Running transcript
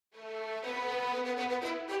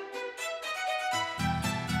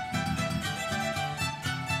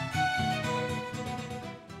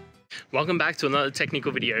Welcome back to another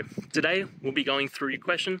technical video. Today, we'll be going through your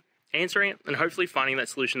question, answering it, and hopefully finding that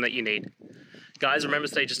solution that you need. Guys, remember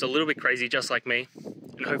to stay just a little bit crazy, just like me,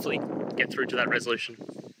 and hopefully get through to that resolution.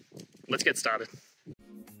 Let's get started.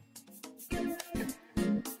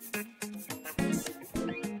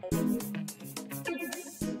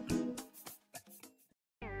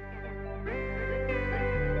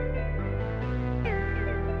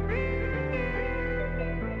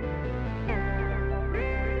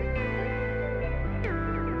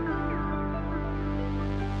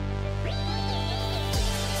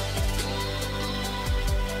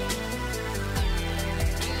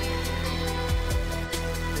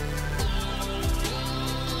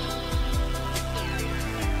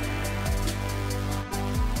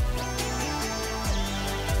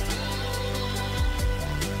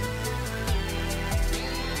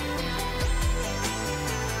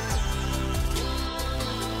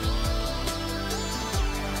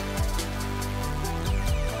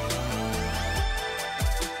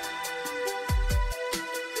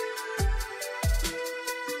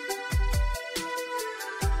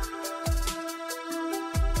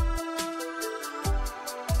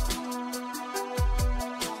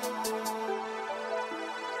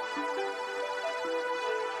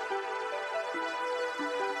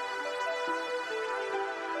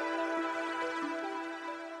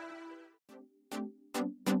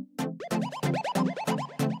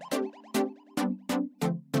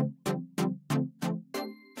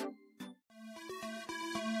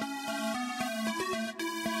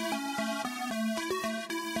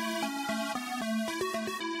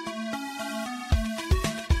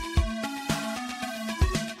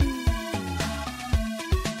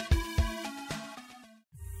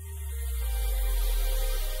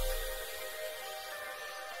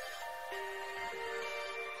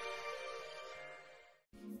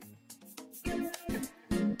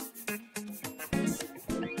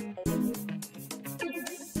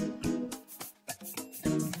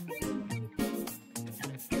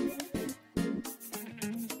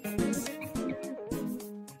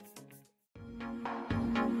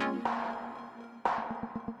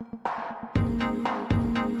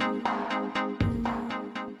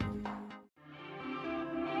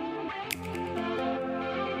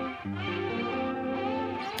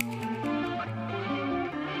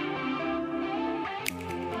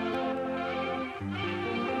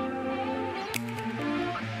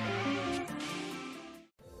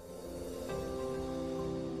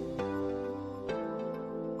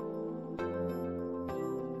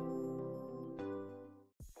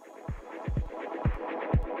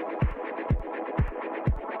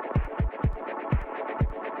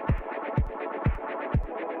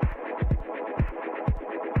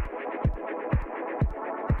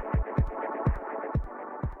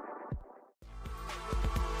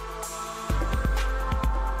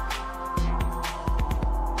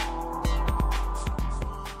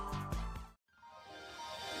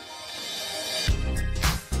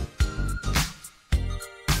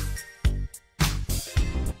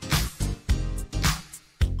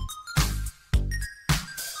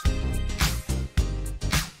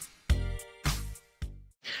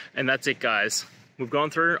 And that's it, guys. We've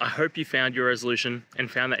gone through. I hope you found your resolution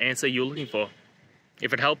and found the answer you're looking for.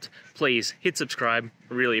 If it helped, please hit subscribe.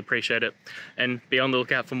 I really appreciate it. And be on the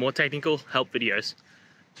lookout for more technical help videos.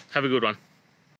 Have a good one.